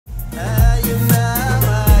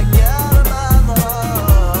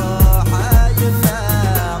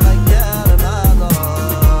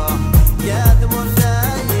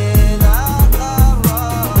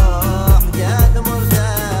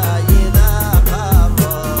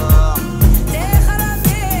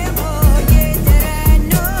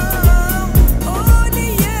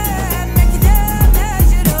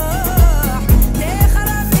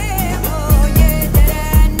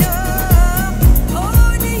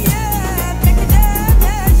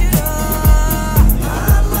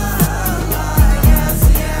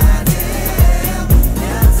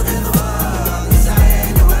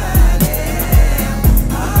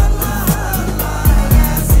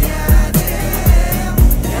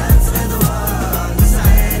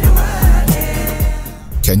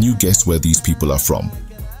Can you guess where these people are from?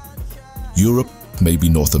 Europe? Maybe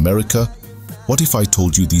North America? What if I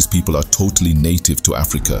told you these people are totally native to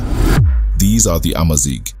Africa? These are the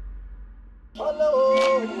Amazigh.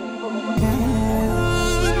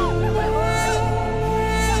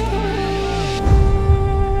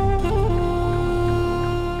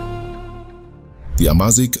 The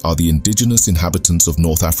Amazigh are the indigenous inhabitants of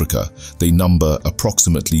North Africa. They number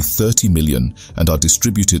approximately 30 million and are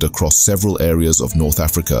distributed across several areas of North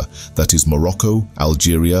Africa, that is Morocco,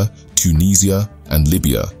 Algeria, Tunisia, and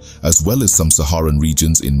Libya, as well as some Saharan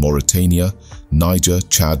regions in Mauritania, Niger,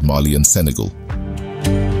 Chad, Mali, and Senegal.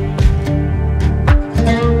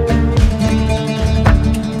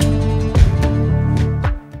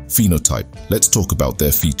 Phenotype. Let's talk about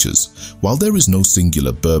their features. While there is no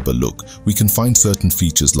singular Berber look, we can find certain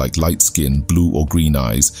features like light skin, blue or green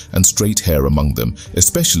eyes, and straight hair among them,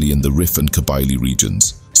 especially in the Rif and Kabylie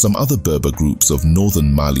regions. Some other Berber groups of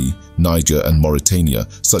northern Mali, Niger, and Mauritania,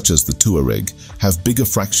 such as the Touareg, have bigger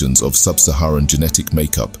fractions of sub-Saharan genetic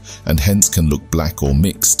makeup and hence can look black or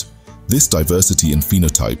mixed. This diversity in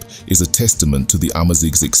phenotype is a testament to the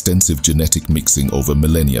Amazigh's extensive genetic mixing over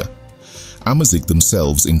millennia. Amazigh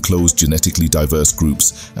themselves enclose genetically diverse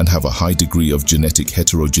groups and have a high degree of genetic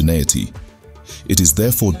heterogeneity. It is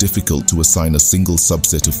therefore difficult to assign a single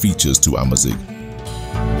subset of features to Amazigh.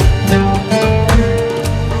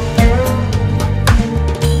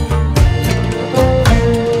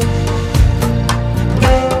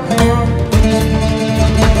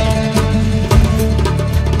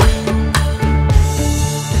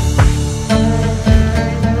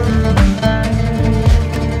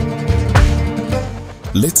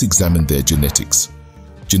 Let's examine their genetics.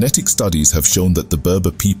 Genetic studies have shown that the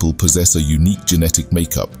Berber people possess a unique genetic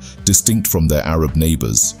makeup, distinct from their Arab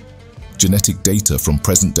neighbors. Genetic data from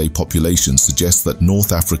present-day populations suggests that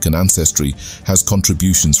North African ancestry has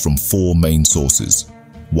contributions from four main sources.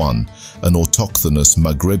 1. An autochthonous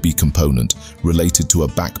Maghrebi component related to a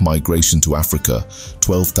back migration to Africa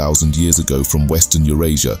 12,000 years ago from Western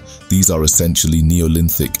Eurasia. These are essentially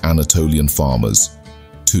Neolithic Anatolian farmers.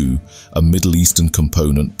 2. A Middle Eastern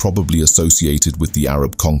component probably associated with the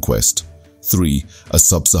Arab conquest. 3. A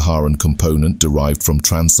sub-Saharan component derived from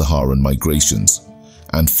trans-Saharan migrations.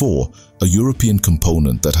 And 4. A European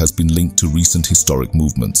component that has been linked to recent historic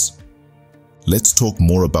movements. Let's talk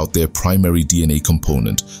more about their primary DNA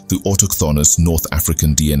component, the autochthonous North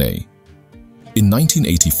African DNA. In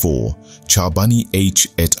 1984, Charbani H.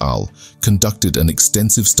 et al. Conducted an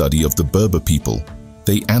extensive study of the Berber people.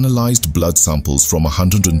 They analyzed blood samples from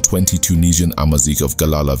 120 Tunisian Amazigh of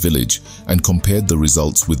Galala village and compared the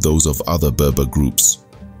results with those of other Berber groups.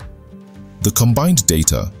 The combined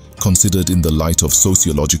data, considered in the light of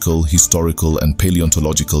sociological, historical, and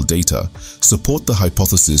paleontological data, support the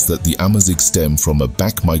hypothesis that the Amazigh stem from a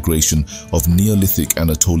back migration of Neolithic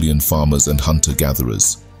Anatolian farmers and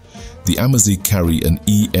hunter-gatherers. The Amazigh carry an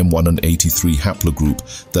EM183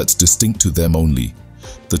 haplogroup that's distinct to them only.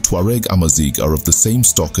 The Touareg Amazigh are of the same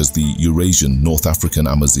stock as the Eurasian North African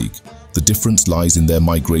Amazigh. The difference lies in their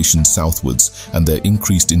migration southwards and their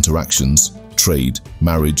increased interactions, trade,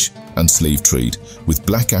 marriage, and slave trade with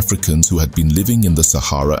black Africans who had been living in the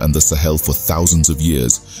Sahara and the Sahel for thousands of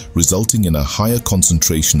years, resulting in a higher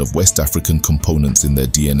concentration of West African components in their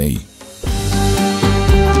DNA.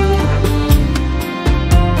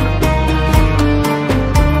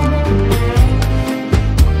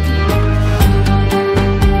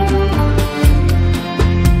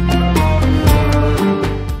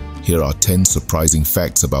 Here are 10 surprising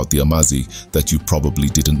facts about the Amazigh that you probably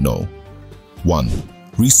didn't know. 1.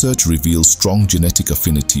 Research reveals strong genetic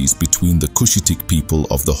affinities between the Cushitic people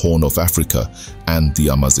of the Horn of Africa and the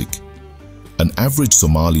Amazigh. An average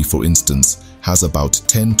Somali, for instance, has about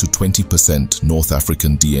 10 to 20% North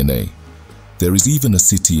African DNA. There is even a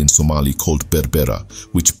city in Somali called Berbera,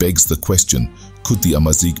 which begs the question, could the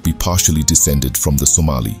Amazigh be partially descended from the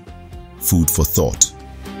Somali? Food for thought.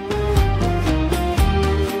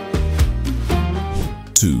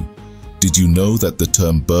 2. Did you know that the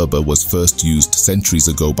term Berber was first used centuries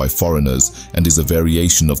ago by foreigners and is a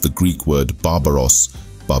variation of the Greek word barbaros,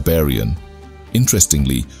 barbarian?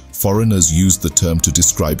 Interestingly, foreigners used the term to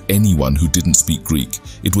describe anyone who didn't speak Greek.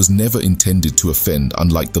 It was never intended to offend,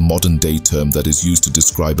 unlike the modern-day term that is used to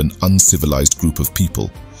describe an uncivilized group of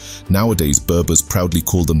people. Nowadays, Berbers proudly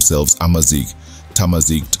call themselves Amazigh,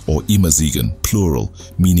 Tamazigh, or Imazighan, plural,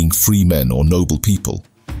 meaning free men or noble people.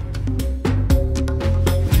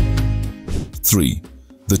 3.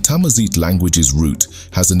 The Tamazight language's root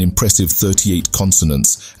has an impressive 38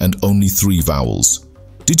 consonants and only 3 vowels.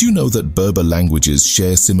 Did you know that Berber languages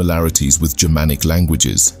share similarities with Germanic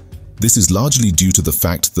languages? This is largely due to the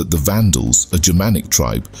fact that the Vandals, a Germanic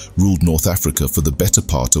tribe, ruled North Africa for the better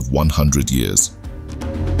part of 100 years.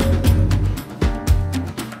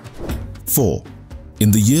 4. In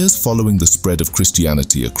the years following the spread of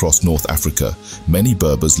Christianity across North Africa, many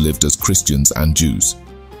Berbers lived as Christians and Jews.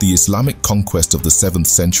 The Islamic conquest of the 7th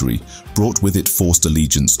century brought with it forced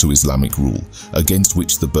allegiance to Islamic rule, against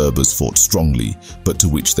which the Berbers fought strongly, but to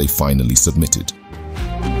which they finally submitted.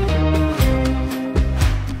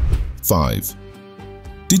 5.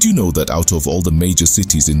 Did you know that out of all the major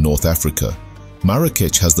cities in North Africa,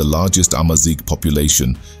 Marrakech has the largest Amazigh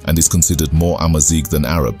population and is considered more Amazigh than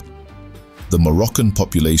Arab? The Moroccan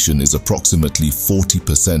population is approximately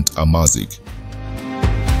 40% Amazigh.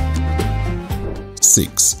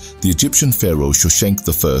 6. The Egyptian pharaoh Shoshenq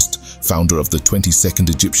I, founder of the 22nd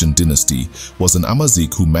Egyptian dynasty, was an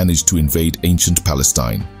Amazigh who managed to invade ancient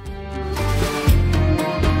Palestine.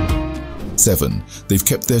 7. They've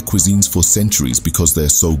kept their cuisines for centuries because they're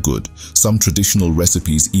so good. Some traditional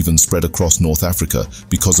recipes even spread across North Africa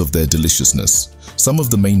because of their deliciousness. Some of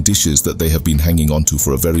the main dishes that they have been hanging on to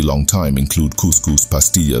for a very long time include couscous,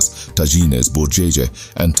 pastillas, tagines, bourgeje,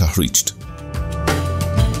 and tahricht.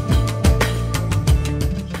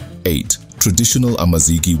 8. Traditional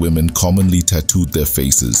Amazighi women commonly tattooed their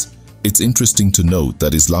faces. It's interesting to note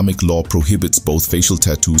that Islamic law prohibits both facial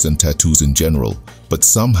tattoos and tattoos in general, but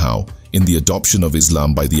somehow, in the adoption of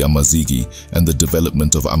Islam by the Amazighi and the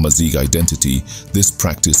development of Amazigh identity, this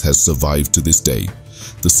practice has survived to this day.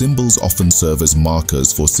 The symbols often serve as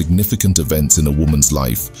markers for significant events in a woman's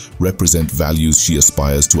life, represent values she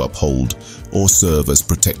aspires to uphold, or serve as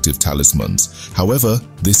protective talismans. However,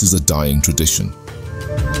 this is a dying tradition.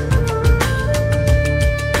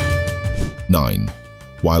 9.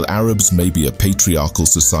 While Arabs may be a patriarchal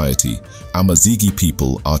society, Amazighi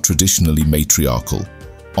people are traditionally matriarchal.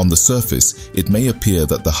 On the surface, it may appear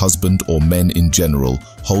that the husband or men in general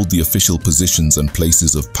hold the official positions and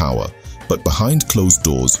places of power, but behind closed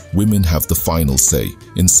doors, women have the final say.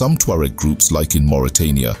 In some Touareg groups, like in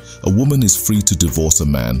Mauritania, a woman is free to divorce a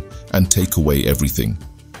man and take away everything.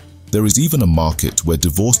 There is even a market where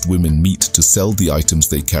divorced women meet to sell the items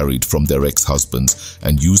they carried from their ex-husbands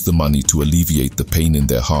and use the money to alleviate the pain in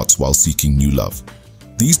their hearts while seeking new love.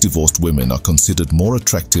 These divorced women are considered more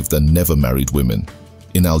attractive than never-married women.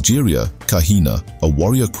 In Algeria, Kahina, a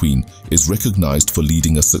warrior queen, is recognized for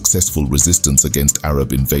leading a successful resistance against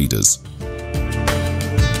Arab invaders.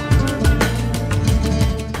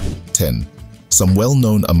 10. Some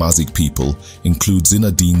well-known Amazigh people include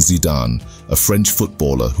Zinedine Zidane, a French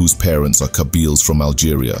footballer whose parents are Kabyles from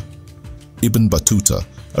Algeria. Ibn Battuta,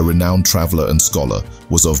 a renowned traveler and scholar,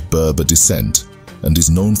 was of Berber descent and is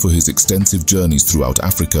known for his extensive journeys throughout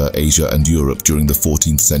Africa, Asia, and Europe during the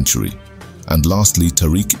 14th century. And lastly,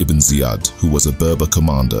 Tariq ibn Ziyad, who was a Berber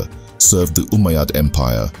commander, served the Umayyad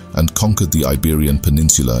Empire and conquered the Iberian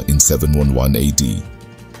Peninsula in 711 AD.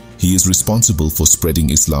 He is responsible for spreading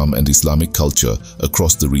Islam and Islamic culture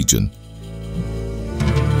across the region.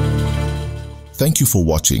 Thank you for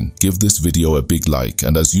watching. Give this video a big like,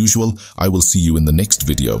 and as usual, I will see you in the next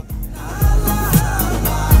video.